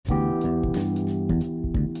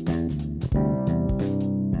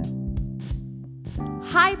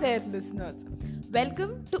Hi there, listeners.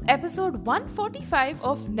 Welcome to episode 145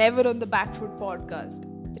 of Never on the Back Foot podcast.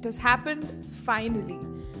 It has happened finally.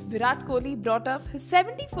 Virat Kohli brought up his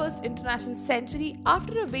 71st international century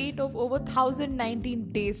after a wait of over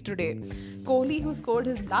 1019 days today. Kohli, who scored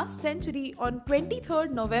his last century on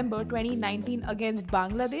 23rd November 2019 against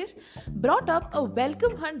Bangladesh, brought up a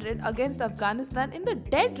welcome 100 against Afghanistan in the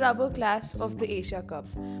dead rubber clash of the Asia Cup.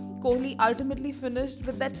 Kohli ultimately finished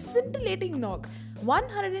with that scintillating knock,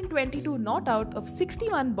 122 not out of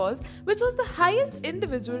 61 balls, which was the highest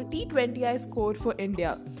individual T20I score for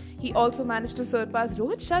India. He also managed to surpass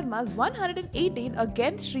Rohit Sharma's 118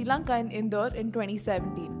 against Sri Lanka in Indore in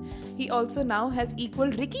 2017. He also now has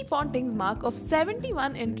equalled Ricky Ponting's mark of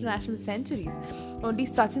 71 international centuries. Only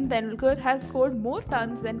Sachin Tendulkar has scored more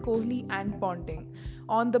tons than Kohli and Ponting.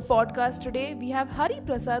 On the podcast today, we have Hari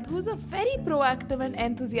Prasad, who's a very proactive and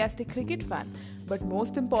enthusiastic cricket fan. But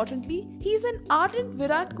most importantly, he's an ardent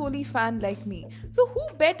Virat Kohli fan like me. So who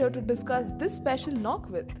better to discuss this special knock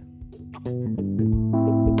with?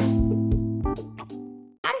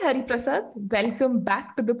 Hi Hari Prasad, welcome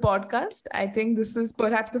back to the podcast. I think this is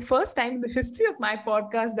perhaps the first time in the history of my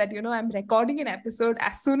podcast that I'm recording an episode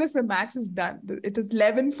as soon as the match is done. It is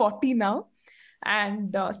 11:40 now.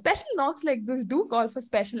 And special knocks like this do call for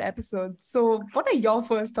special episodes. So, what are your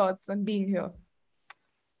first thoughts on being here?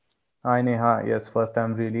 Hi Neha, yes, first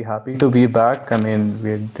I'm really happy to be back. I mean,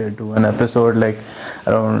 we did do an episode like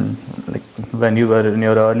around like when you were in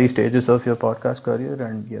your early stages of your podcast career,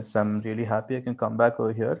 and yes, I'm really happy I can come back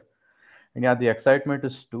over here. And yeah, the excitement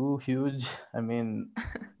is too huge. I mean,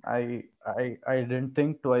 I didn't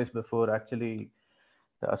think twice before actually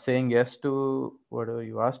saying yes to whatever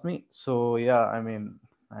you asked me. So yeah, I mean,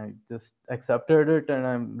 I just accepted it, and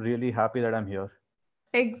I'm really happy that I'm here.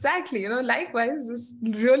 Exactly. Likewise, just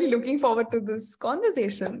really looking forward to this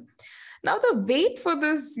conversation. Now, the wait for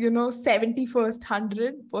this, 71st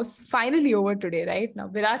 100 was finally over today, right? Now,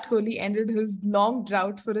 Virat Kohli ended his long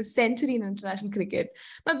drought for a century in international cricket.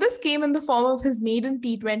 Now, this came in the form of his maiden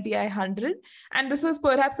T20I 100, and this was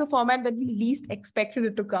perhaps the format that we least expected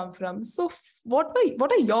it to come from. So, what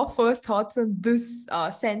are your first thoughts on this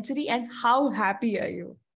century, and how happy are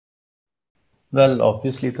you? Well,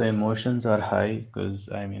 obviously the emotions are high because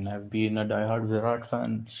I mean I've been a diehard Virat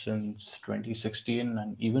fan since 2016,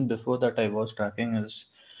 and even before that I was tracking his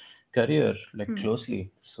career like Hmm. closely.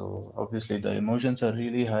 So obviously the emotions are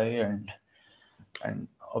really high, and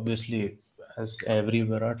obviously as every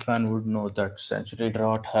Virat fan would know that century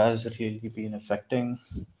drought has really been affecting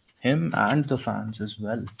him and the fans as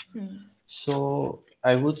well. Hmm. So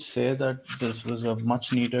I would say that this was a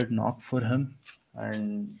much needed knock for him,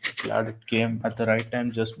 and glad it came at the right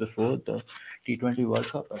time just before the T20 World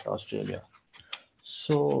Cup at Australia.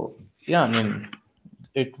 So yeah, I mean,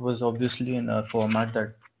 it was obviously in a format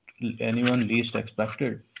that anyone least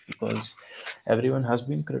expected because everyone has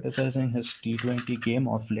been criticizing his T20 game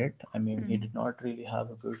of late. I mean, he Hmm. did not really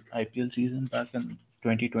have a good IPL season back in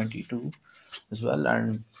 2022 as well,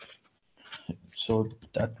 and so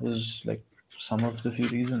that was like some of the few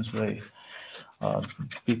reasons why uh,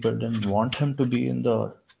 people didn't want him to be in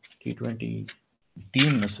the T20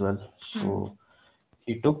 team as well. So Hmm.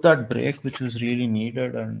 he took that break, which was really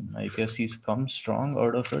needed, and I guess he's come strong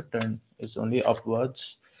out of it, and it's only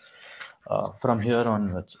upwards from here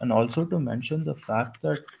onwards. And also to mention the fact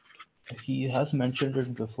that he has mentioned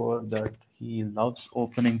it before that he loves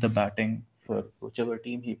opening the batting for whichever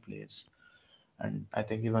team he plays, and I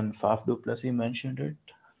think even Faf du Plessis mentioned it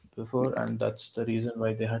before, and that's the reason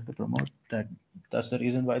why they had to promote that. That's the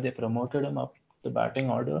reason why they promoted him up the batting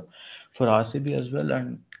order for RCB as well,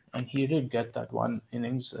 and he did get that one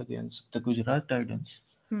innings against the Gujarat Titans,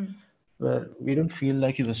 Hmm. where we didn't feel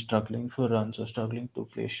like he was struggling for runs or struggling to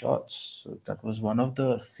play shots. So that was one of the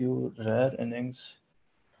few rare innings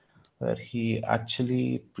where he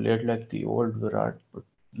actually played like the old Virat, but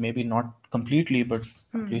maybe not completely, but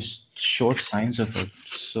at Hmm. least showed signs of it.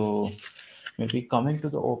 So maybe coming to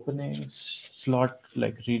the openings slot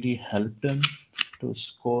like really helped him to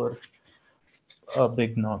score a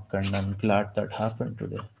big knock, and I'm glad that happened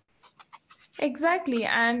today. Exactly.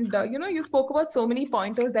 And, you spoke about so many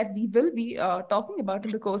pointers that we will be talking about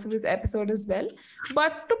in the course of this episode as well.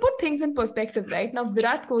 But to put things in perspective, right now,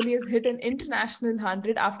 Virat Kohli has hit an international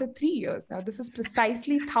 100 after 3 years. Now, this is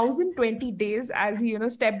precisely 1,020 days as he,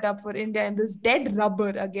 stepped up for India in this dead rubber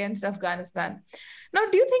against Afghanistan. Now,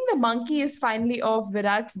 do you think the monkey is finally off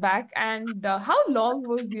Virat's back? And how long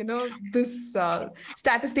was, this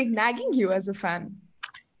statistic nagging you as a fan?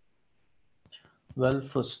 Well,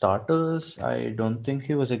 for starters, I don't think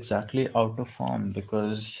he was exactly out of form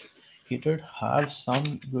because he did have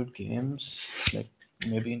some good games, like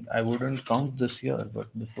maybe I wouldn't count this year, but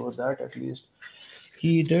before that at least,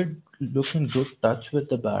 he did look in good touch with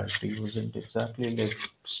the bat. He wasn't exactly like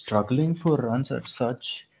struggling for runs as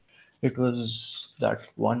such. It was that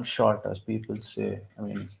one shot, as people say. I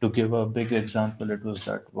mean, to give a big example, it was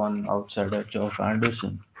that one outside edge of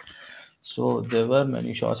Anderson. So there were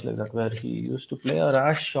many shots like that where he used to play a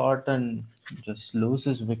rash shot and just lose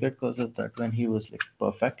his wicket because of that when he was like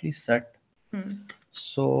perfectly set. Hmm.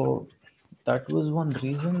 So that was one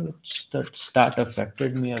reason which that stat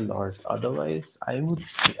affected me a lot. Otherwise, I would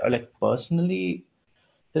say, like personally,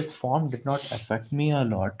 his form did not affect me a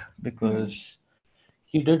lot Hmm. because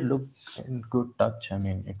he did look in good touch. I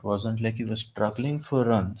mean, it wasn't like he was struggling for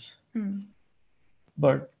runs. Hmm.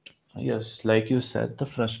 But yes, like you said, the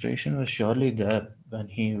frustration was surely there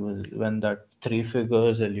when that three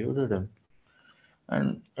figures eluded him,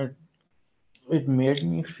 and it made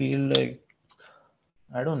me feel like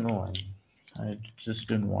I don't know. I just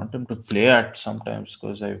didn't want him to play at sometimes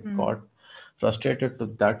because I got Hmm. frustrated to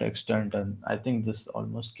that extent, and I think this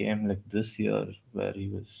almost came like this year where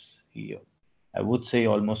he I would say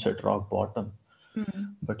almost at rock bottom. Hmm.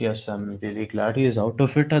 But yes, I'm really glad he is out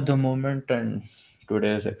of it at the moment, and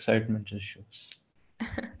today's excitement just shows.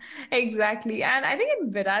 Exactly. And I think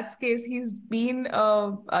in Virat's case, he's been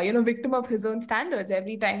victim of his own standards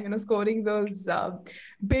every time, scoring those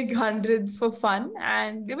big hundreds for fun.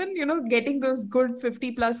 And even, getting those good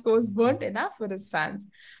 50 plus scores weren't enough for his fans.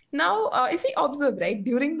 Now, if we observe, right,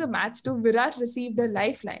 during the match too, Virat received a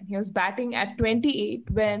lifeline. He was batting at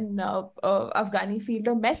 28 when Afghani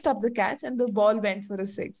fielder messed up the catch and the ball went for a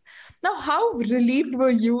six. Now, how relieved were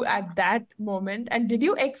you at that moment? And did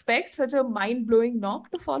you expect such a mind blowing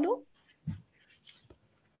knock to follow?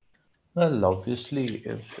 Well, obviously,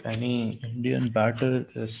 if any Indian batter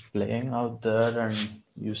is playing out there and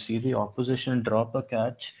you see the opposition drop a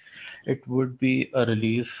catch, it would be a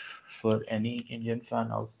relief for any Indian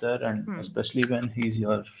fan out there, and Hmm. especially when he's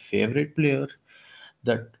your favorite player,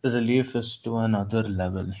 that relief is to another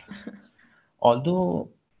level. Although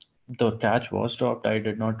the catch was dropped, I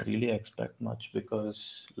did not really expect much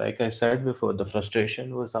because, like I said before, the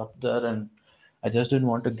frustration was up there, and I just didn't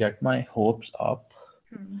want to get my hopes up.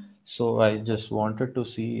 Hmm. So I just wanted to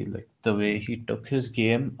see like the way he took his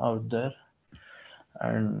game out there,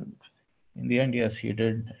 and in the end, yes, he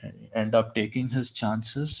did end up taking his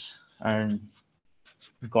chances and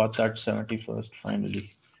got that 71st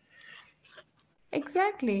finally.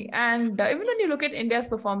 Exactly. And even when you look at India's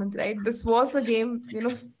performance, right, this was a game,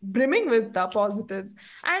 brimming with positives.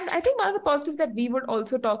 And I think one of the positives that we would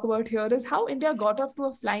also talk about here is how India got off to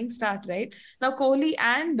a flying start, right? Now, Kohli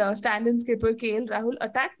and stand-in skipper KL Rahul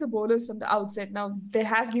attacked the bowlers from the outset. Now, there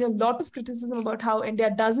has been a lot of criticism about how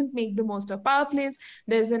India doesn't make the most of power plays.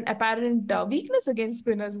 There's an apparent weakness against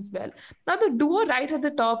spinners as well. Now, the duo right at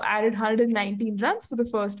the top added 119 runs for the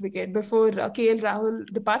first wicket before KL Rahul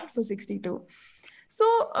departed for 62. So,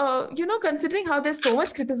 considering how there's so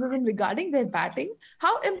much criticism regarding their batting,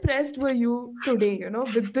 how impressed were you today,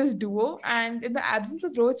 with this duo? And in the absence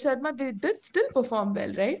of Rohit Sharma, they did still perform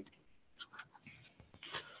well, right?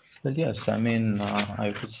 Well, yes, I mean,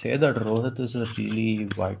 I would say that Rohit is a really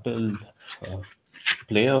vital uh,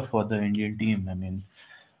 player for the Indian team. I mean,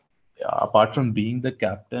 apart from being the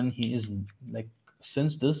captain, he is like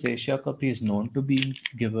since this Asia Cup, he is known to be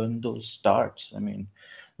given those starts. I mean,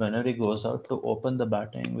 whenever he goes out to open the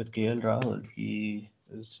batting with KL Rahul, he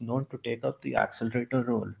is known to take up the accelerator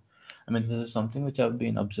role. I mean, this is something which I've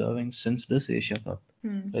been observing since this Asia Cup,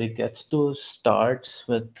 Hmm. where he gets those starts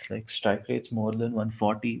with like strike rates more than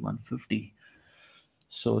 140, 150.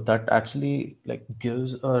 So that actually like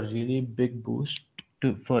gives a really big boost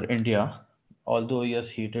for India. Although yes,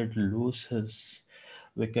 he did lose his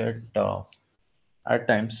wicket at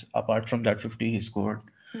times. Apart from that 50 he scored,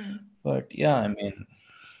 Hmm. but yeah, I mean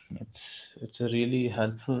it's a really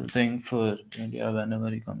helpful thing for India whenever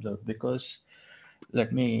he comes out because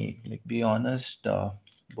let me like be honest,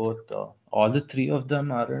 both all the three of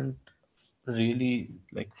them aren't really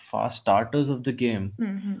like fast starters of the game,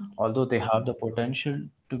 Hmm. although they have the potential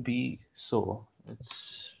to be so.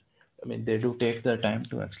 It's I mean they do take their time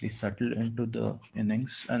to actually settle into the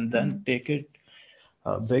innings and then Hmm. take it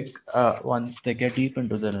big once they get deep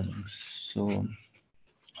into their innings. So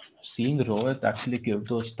seeing Rohit actually give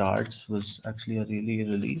those starts was actually a really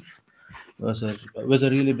relief. Was a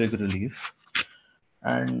really big relief.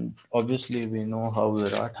 And obviously, we know how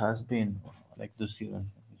Virat has been like this year.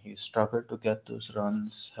 He struggled to get those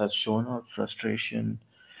runs, has shown out frustration,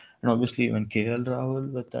 and obviously, even KL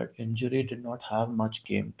Rahul with that injury did not have much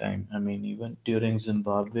game time. I mean, even during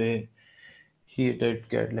Zimbabwe, he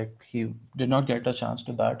did not get a chance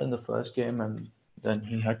to bat in the first game, and Then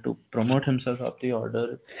he had to promote himself up the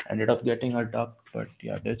order. Ended up getting a duck, but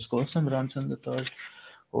yeah, did score some runs in the third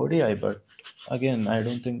ODI. But again, I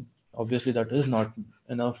don't think obviously that is not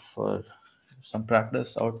enough for some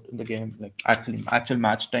practice out in the game, like actually actual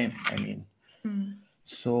match time. I mean, Hmm.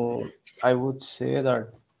 so I would say that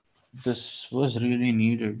this was really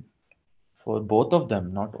needed for both of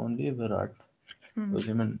them, not only Virat. Hmm. Because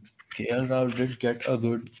even KL Rao did get a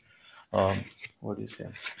good, um, what do you say?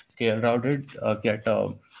 KL Rao did get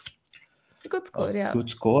Good a score, yeah. good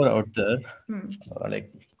score out there. Hmm.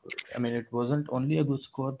 Like, I mean, it wasn't only a good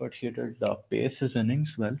score, but he did pace his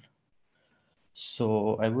innings well.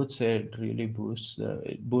 So I would say it really boosts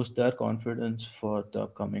their confidence for the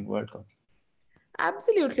upcoming World Cup.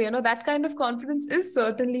 Absolutely, that kind of confidence is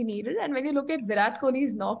certainly needed. And when you look at Virat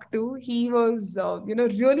Kohli's knock too, he was,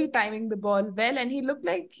 really timing the ball well, and he looked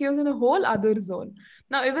like he was in a whole other zone.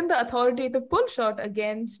 Now, even the authoritative pull shot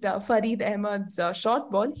against Farid Ahmed's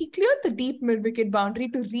short ball, he cleared the deep mid-wicket boundary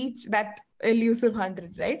to reach that elusive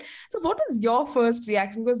 100, right? So, what was your first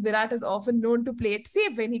reaction? Because Virat is often known to play it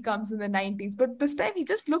safe when he comes in the 90s, but this time he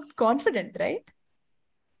just looked confident, right?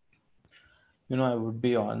 I would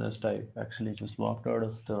be honest, I actually just walked out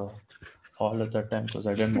of the hall at that time because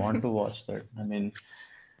I didn't want to watch that. I mean,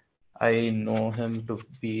 I know him to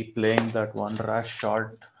be playing that one rash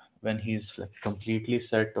shot when he's like completely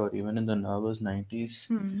set or even in the nervous 90s.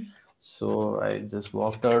 Hmm. So I just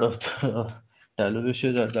walked out of the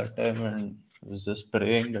television at that time and was just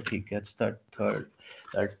praying that he gets that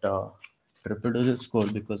triple digit score,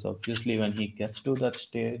 because obviously when he gets to that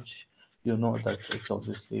stage, you know that it's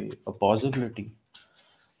obviously a possibility.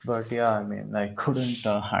 But yeah, I mean, I couldn't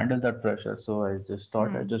handle that pressure, so I just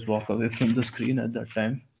thought I'd Hmm. just walk away from the screen at that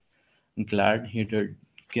time. Glad he did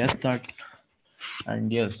get that.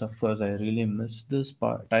 And yes, of course, I really miss this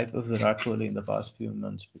type of Virat Kohli in the past few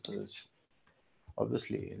months, because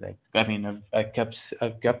obviously, like, I mean, I've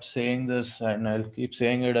kept saying this and I'll keep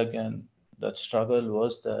saying it again. That struggle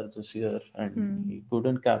was there this year, and Hmm. he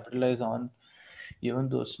couldn't capitalize on even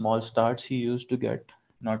those small starts he used to get.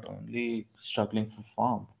 Not only struggling for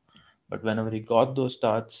form, but whenever he got those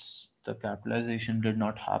starts, the capitalization did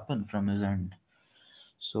not happen from his end.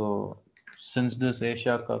 So since this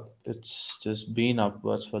Asia Cup, it's just been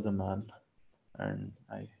upwards for the man, and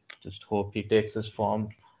I just hope he takes his form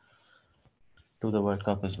to the World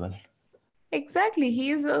Cup as well. Exactly.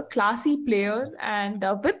 He is a classy player. And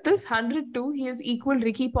with this 102, he has equaled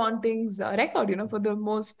Ricky Ponting's record, for the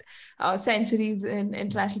most centuries in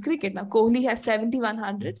international cricket. Now, Kohli has 71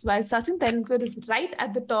 hundreds, while Sachin Tendulkar is right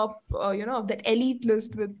at the top, of that elite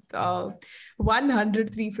list with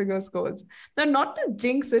 100 three-figure scores. Now, not to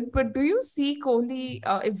jinx it, but do you see Kohli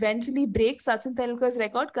eventually break Sachin Tendulkar's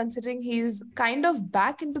record, considering he's kind of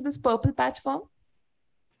back into this purple patch form?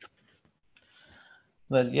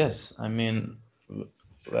 Well, yes, I mean,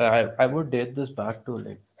 I would date this back to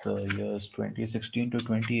like the years 2016 to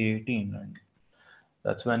 2018, and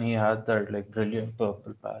that's when he had that like brilliant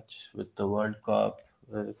purple patch with the World Cup,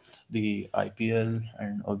 with the IPL,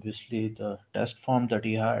 and obviously the test form that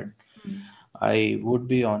he had. Hmm. I would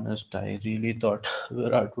be honest, I really thought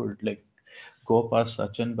Virat would like go past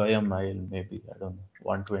Sachin by a mile, maybe, I don't know,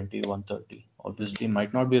 120, 130. Obviously,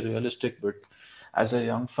 might not be realistic, but as a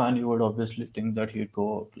young fan, you would obviously think that he'd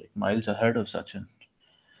go like miles ahead of Sachin.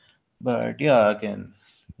 But yeah, again,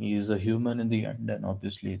 he's a human in the end, and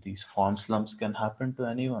obviously these form slumps can happen to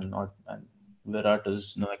anyone, not and Virat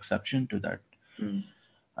is no exception to that. Hmm.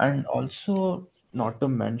 And also, not to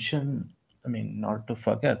mention, I mean, not to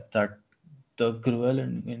forget that the cruel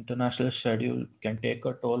international schedule can take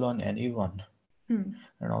a toll on anyone. Hmm.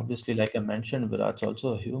 And obviously, like I mentioned, Virat's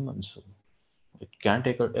also a human, so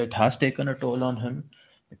it has taken a toll on him,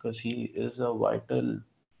 because he is a vital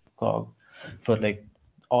cog for like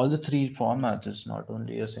all the three formats. It's not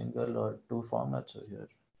only a single or two formats over here.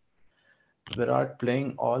 Virat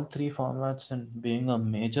playing all three formats and being a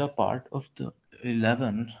major part of the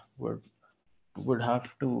 11 would have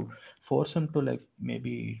to force him to like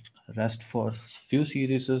maybe rest for few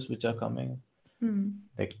series which are coming, Hmm.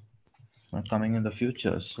 like coming in the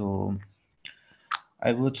future. So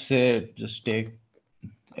I would say just take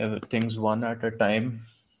things one at a time.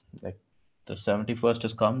 Like the 71st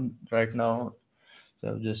has come right now, so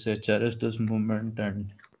I would just say cherish this moment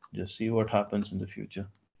and just see what happens in the future.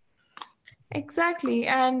 Exactly.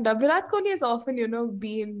 And Virat Kohli has often,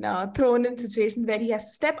 been thrown in situations where he has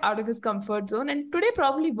to step out of his comfort zone. And today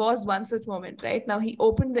probably was one such moment, right? Now he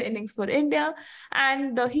opened the innings for India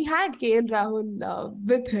and he had KL Rahul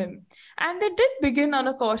with him. And they did begin on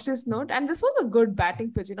a cautious note. And this was a good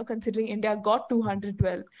batting pitch, considering India got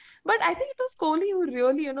 212. But I think it was Kohli who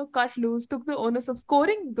really, cut loose, took the onus of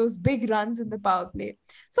scoring those big runs in the power play.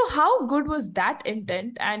 So how good was that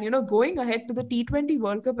intent? And going ahead to the T20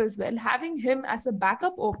 World Cup as well, having him as a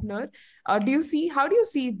backup opener, how do you see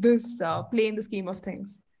this play in the scheme of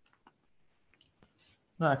things?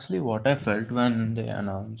 No, actually, what I felt when they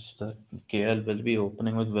announced that KL will be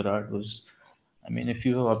opening with Virat was, I mean, if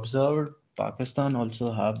you have observed, Pakistan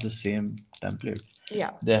also have the same template.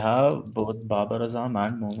 Yeah. They have both Babar Azam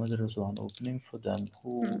and Mohammad Rizwan opening for them,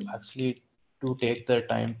 who Hmm. actually do take their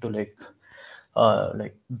time to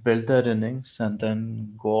like build their innings and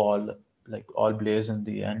then go all blaze in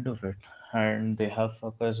the end of it. And they have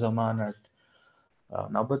Fakhar Zaman at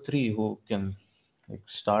number three who can like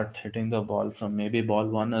start hitting the ball from maybe ball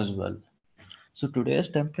one as well. So today's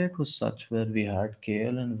template was such where we had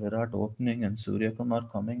KL and Virat opening and Surya Kumar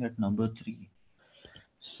coming at number three.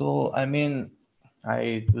 So I mean,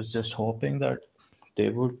 I was just hoping that they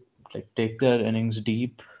would like take their innings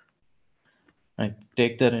deep, like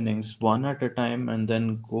take their innings one at a time, and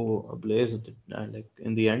then go ablaze at like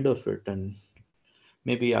in the end of it. And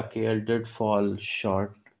maybe AKL did fall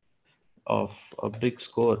short of a big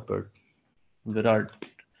score, but Virat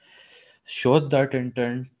showed that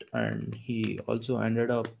intent, and he also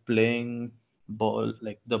ended up playing ball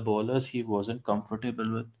like the bowlers he wasn't comfortable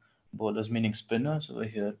with. Bowlers meaning spinners over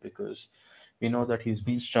here, because we know that he's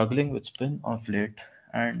been struggling with spin of late,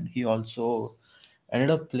 and he also ended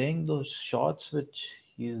up playing those shots which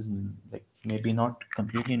he's like maybe not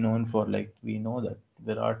completely known for. Like we know that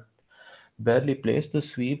Virat barely plays the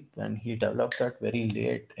sweep, and he developed that very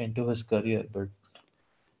late into his career, but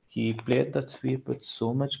he played that sweep with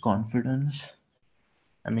so much confidence.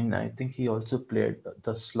 I mean, I think he also played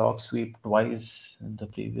the slog sweep twice in the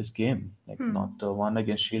previous game, like not Hmm. the one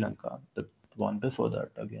against Sri Lanka, the one before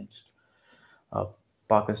that against uh,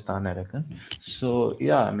 Pakistan, I reckon. So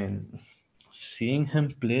yeah, I mean, seeing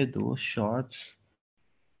him play those shots,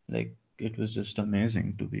 like it was just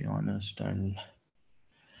amazing to be honest, and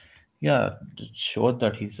yeah, it showed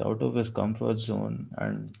that he's out of his comfort zone,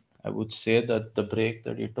 and I would say that the break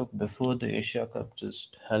that he took before the Asia Cup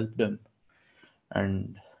just helped him.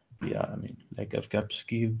 And yeah, I mean, like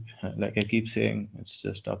I keep saying, it's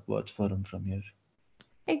just upwards for him from here.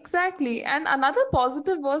 Exactly. And another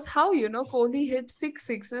positive was how, Kohli hit six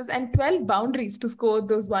sixes and 12 boundaries to score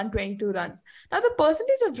those 122 runs. Now, the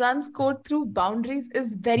percentage of runs scored through boundaries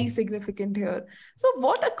is very significant here. So,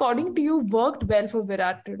 what, according to you, worked well for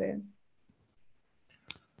Virat today?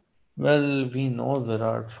 Well, we know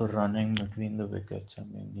Virat for running between the wickets. I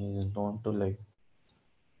mean, he is known to like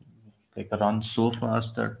run so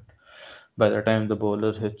fast that by the time the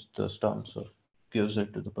bowler hits the stumps or gives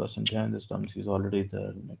it to the person behind the stumps, he's already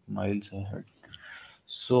there, like miles ahead.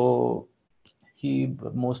 So he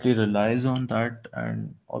mostly relies on that,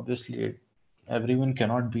 and obviously everyone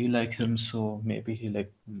cannot be like him. So maybe he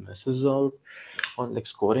like misses out on like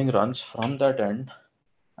scoring runs from that end,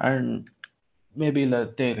 and maybe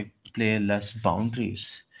let they like, play less boundaries.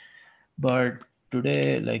 But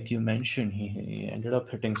today, like you mentioned, he ended up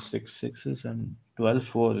hitting six sixes and 12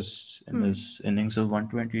 fours in Hmm. his innings of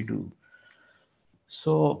 122.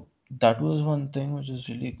 So that was one thing which is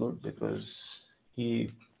really good, because he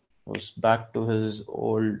was back to his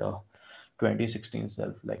old 2016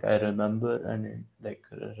 self. Like I remember, and like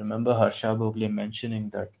remember Harsha Bhogle mentioning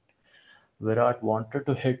that Virat wanted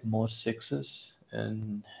to hit more sixes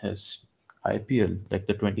in his IPL, like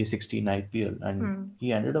the 2016 IPL, and Hmm.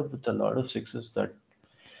 he ended up with a lot of sixes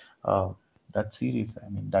uh, that series. I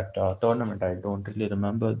mean that tournament. I don't really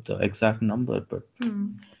remember the exact number, but Hmm.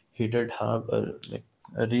 he did have a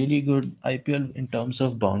really good IPL in terms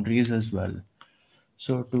of boundaries as well.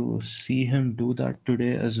 So to see him do that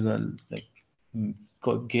today as well, like mm,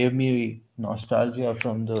 gave me nostalgia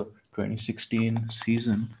from the 2016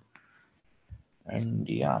 season. And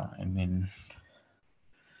yeah, I mean,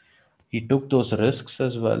 he took those risks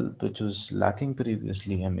as well, which was lacking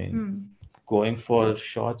previously. I mean, Hmm. going for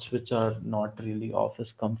shots which are not really off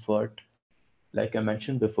his comfort, like I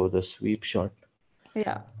mentioned before, the sweep shot.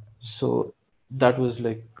 Yeah. So that was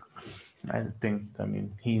like, I think, I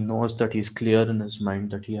mean, he knows that he's clear in his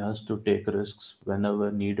mind that he has to take risks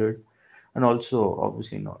whenever needed. And also,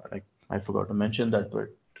 obviously, not like I forgot to mention that, but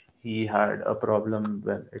he had a problem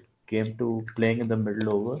when it came to playing in the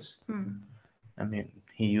middle overs. Hmm. I mean,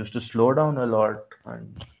 he used to slow down a lot,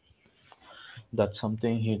 and That's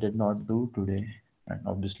something he did not do today. And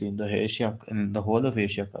obviously in the whole of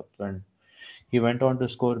Asia Cup, and he went on to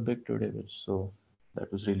score big today, so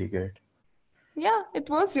that was really great. Yeah, it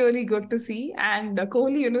was really good to see. And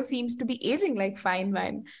Kohli, seems to be aging like fine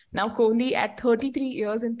wine. Now, Kohli, at 33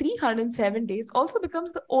 years and 307 days, also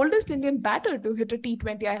becomes the oldest Indian batter to hit a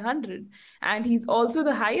T20 100. And he's also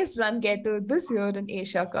the highest run getter this year in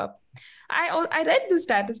Asia Cup. I read the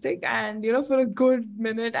statistic, and for a good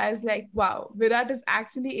minute I was like, wow, Virat is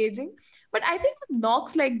actually aging. But I think with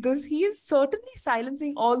knocks like this, he is certainly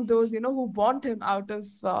silencing all those who want him out of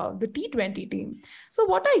the T20 team. So,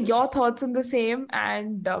 what are your thoughts on the same?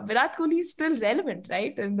 And Virat Kohli is still relevant,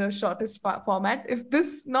 right, in the shortest format. If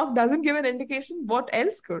this knock doesn't give an indication, what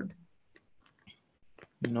else could?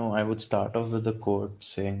 I would start off with the quote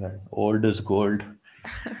saying that old is gold.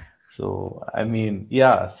 So, I mean,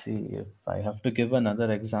 yeah, see, if I have to give another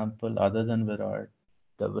example other than Virat,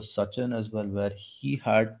 there was Sachin as well, where he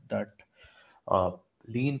had that uh,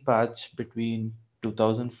 lean patch between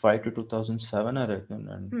 2005 to 2007, I reckon,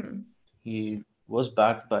 and Hmm. he was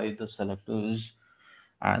backed by the selectors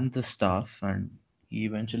and the staff, and he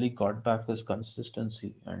eventually got back his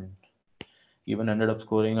consistency and even ended up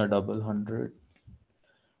scoring a double hundred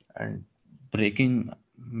and breaking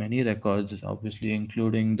many records, obviously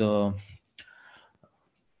including the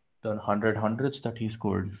hundreds that he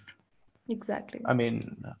scored. Exactly. I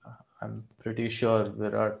mean, I'm pretty sure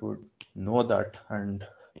Virat would know that and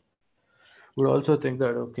would also think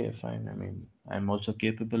that okay, fine. I mean, I'm also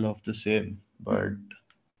capable of the same, but Hmm.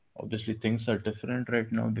 obviously things are different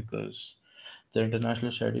right now because the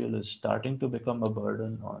international schedule is starting to become a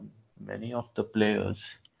burden on many of the players.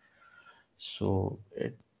 So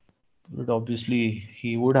it would obviously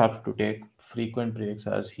he would have to take frequent breaks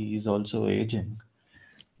as he is also aging.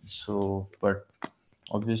 So, but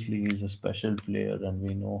obviously he's a special player, and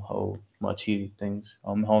we know how much he thinks,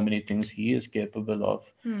 how many things he is capable of.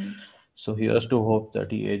 Hmm. So he has to hope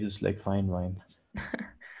that he ages like fine wine.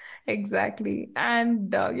 Exactly.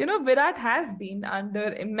 And, Virat has been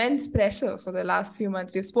under immense pressure for the last few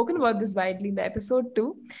months. We've spoken about this widely in the episode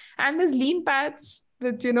too. And his lean patch,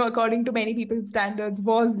 which, according to many people's standards,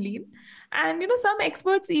 was lean. And, some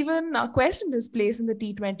experts even questioned his place in the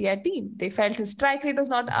T20I team. They felt his strike rate was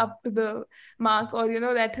not up to the mark, or,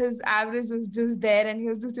 that his average was just there and he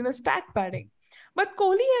was just, stat padding. But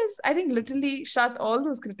Kohli has, I think, literally shut all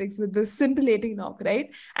those critics with this scintillating knock,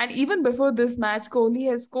 right? And even before this match, Kohli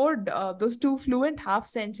has scored those two fluent half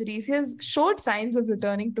centuries. He has showed signs of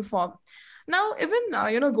returning to form. Now,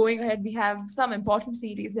 even going ahead, we have some important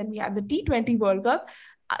series. Then we have the T20 World Cup.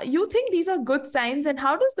 You think these are good signs, and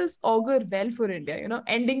how does this augur well for India?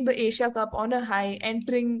 Ending the Asia Cup on a high,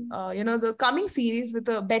 entering the coming series with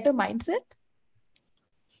a better mindset.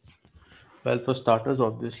 Well, for starters,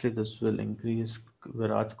 obviously this will increase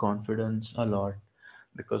Virat's confidence a lot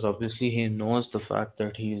because obviously he knows the fact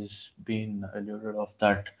that he's been eluded of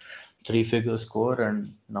that three-figure score,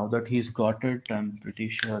 and now that he's got it, I'm pretty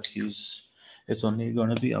sure he's it's only going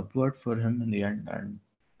to be upward for him in the end. And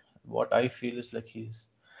what I feel is like he's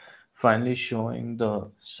finally showing the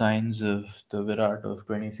signs of the Virat of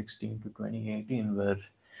 2016 to 2018, where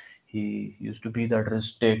he used to be that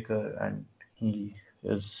risk taker and he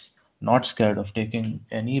is not scared of taking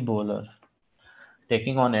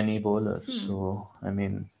on any bowler. Hmm. So, I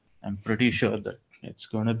mean, I'm pretty sure that it's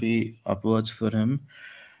going to be upwards for him.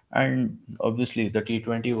 And obviously, the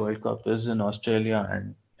T20 World Cup is in Australia,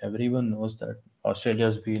 and everyone knows that Australia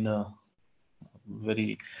has been a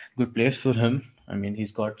very good place for him. I mean,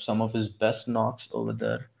 he's got some of his best knocks over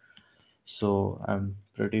there. So I'm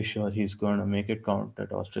pretty sure he's going to make it count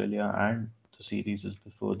at Australia and the series is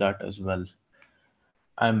before that as well.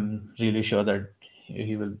 I'm really sure that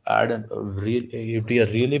he will add he'll be a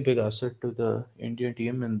really big asset to the Indian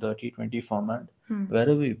team in the T20 format, Hmm.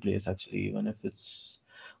 wherever he plays actually, even if it's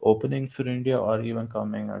opening for India or even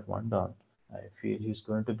coming at one down. I feel he's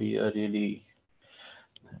going to be a really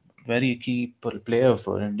very key player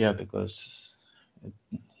for India because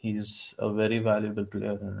he's a very valuable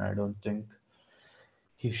player, and I don't think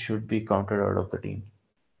he should be counted out of the team.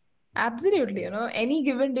 Absolutely. Any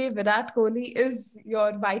given day, Virat Kohli is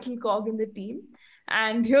your vital cog in the team.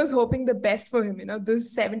 And here's hoping the best for him.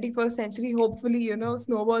 This 71st century hopefully,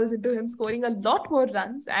 snowballs into him scoring a lot more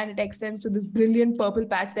runs, and it extends to this brilliant purple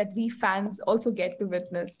patch that we fans also get to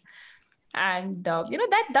witness. And,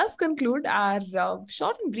 that does conclude our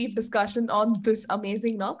short and brief discussion on this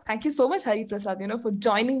amazing knock. Thank you so much, Hari Prasad, for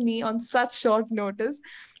joining me on such short notice.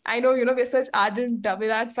 I know, we're such ardent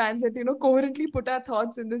Virat fans that, coherently put our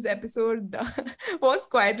thoughts in this episode was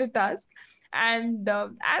quite a task. And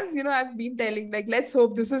as you know, I've been telling, like, let's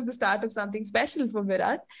hope this is the start of something special for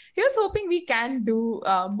Virat. Here's hoping we can do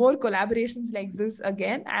more collaborations like this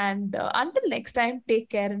again. And until next time, take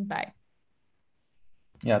care and bye.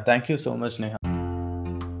 Yeah, thank you so much, Neha.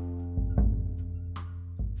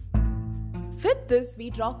 With this,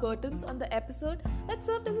 we draw curtains on the episode that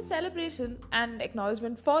served as a celebration and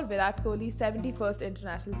acknowledgement for Virat Kohli's 71st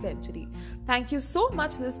international century. Thank you so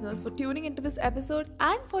much, listeners, for tuning into this episode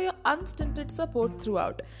and for your unstinted support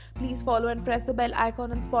throughout. Please follow and press the bell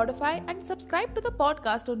icon on Spotify and subscribe to the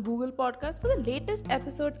podcast on Google Podcasts for the latest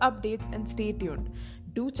episode updates, and stay tuned.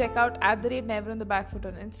 Do check out @Never on the Backfoot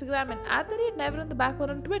on Instagram and @Never on the Backfoot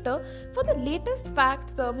on Twitter for the latest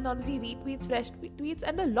facts, terminology, retweets, fresh tweets,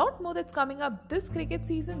 and a lot more that's coming up this cricket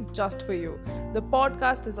season just for you. The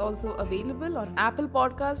podcast is also available on Apple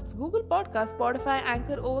Podcasts, Google Podcasts, Spotify,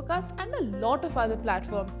 Anchor, Overcast, and a lot of other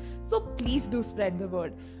platforms. So please do spread the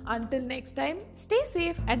word. Until next time, stay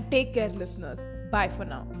safe and take care, listeners. Bye for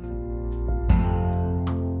now.